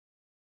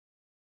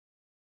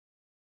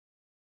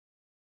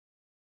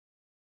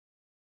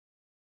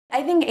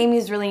I think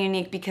Amy's really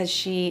unique because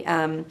she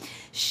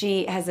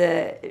has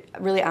a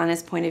really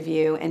honest point of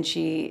view, and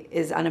she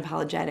is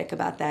unapologetic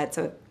about that.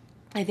 So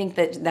I think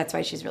that's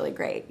why she's really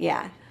great.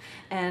 Yeah.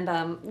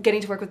 And getting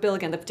to work with Bill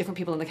again, the different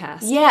people in the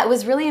cast. Yeah, it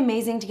was really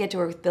amazing to get to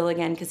work with Bill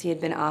again because he had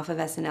been off of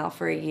SNL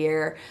for a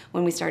year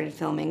when we started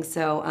filming.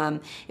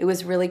 So it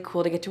was really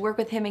cool to get to work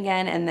with him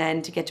again, and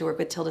then to get to work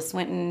with Tilda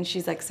Swinton.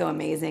 She's like so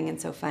amazing and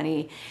so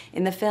funny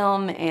in the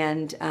film.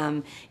 And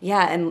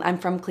yeah, and I'm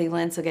from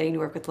Cleveland, so getting to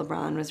work with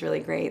LeBron was really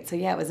great. So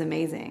yeah, it was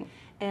amazing.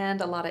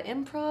 And a lot of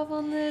improv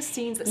on this,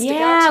 scenes that stick out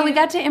Yeah, to you? we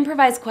got to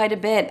improvise quite a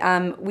bit.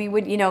 We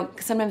would,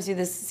 sometimes do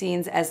the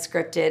scenes as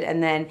scripted,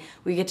 and then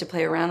we get to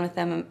play around with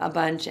them a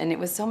bunch, and it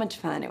was so much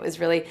fun. It was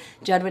really,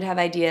 Judd would have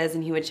ideas,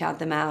 and he would shout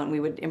them out, and we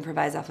would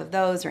improvise off of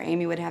those, or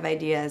Amy would have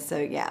ideas, so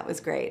yeah, it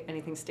was great.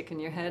 Anything stick in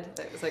your head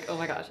that was like, oh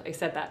my gosh, I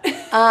said that?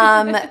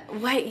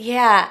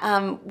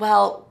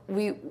 Well,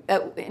 we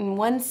in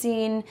one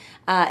scene,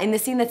 in the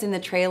scene that's in the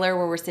trailer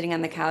where we're sitting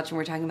on the couch and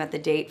we're talking about the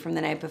date from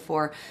the night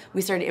before,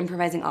 we started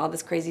improvising all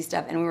this crazy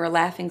stuff, and we were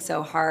laughing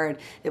so hard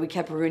that we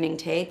kept ruining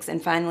takes,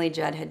 and finally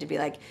Judd had to be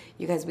like,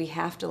 you guys, we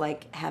have to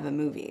like have a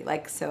movie,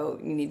 like, so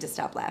you need to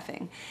stop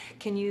laughing.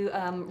 Can you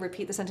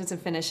repeat the sentence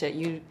and finish it?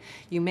 You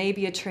may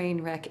be a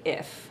train wreck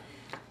if.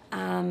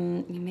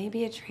 You may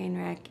be a train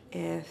wreck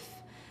if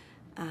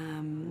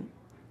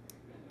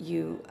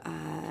you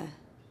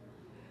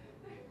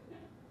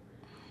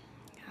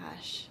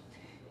gosh,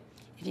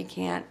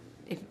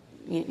 if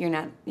you're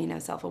not,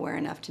 self-aware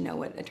enough to know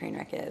what a train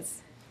wreck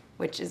is,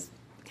 which is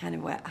kind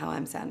of how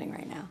I'm sounding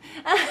right now.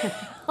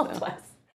 Oh, bless.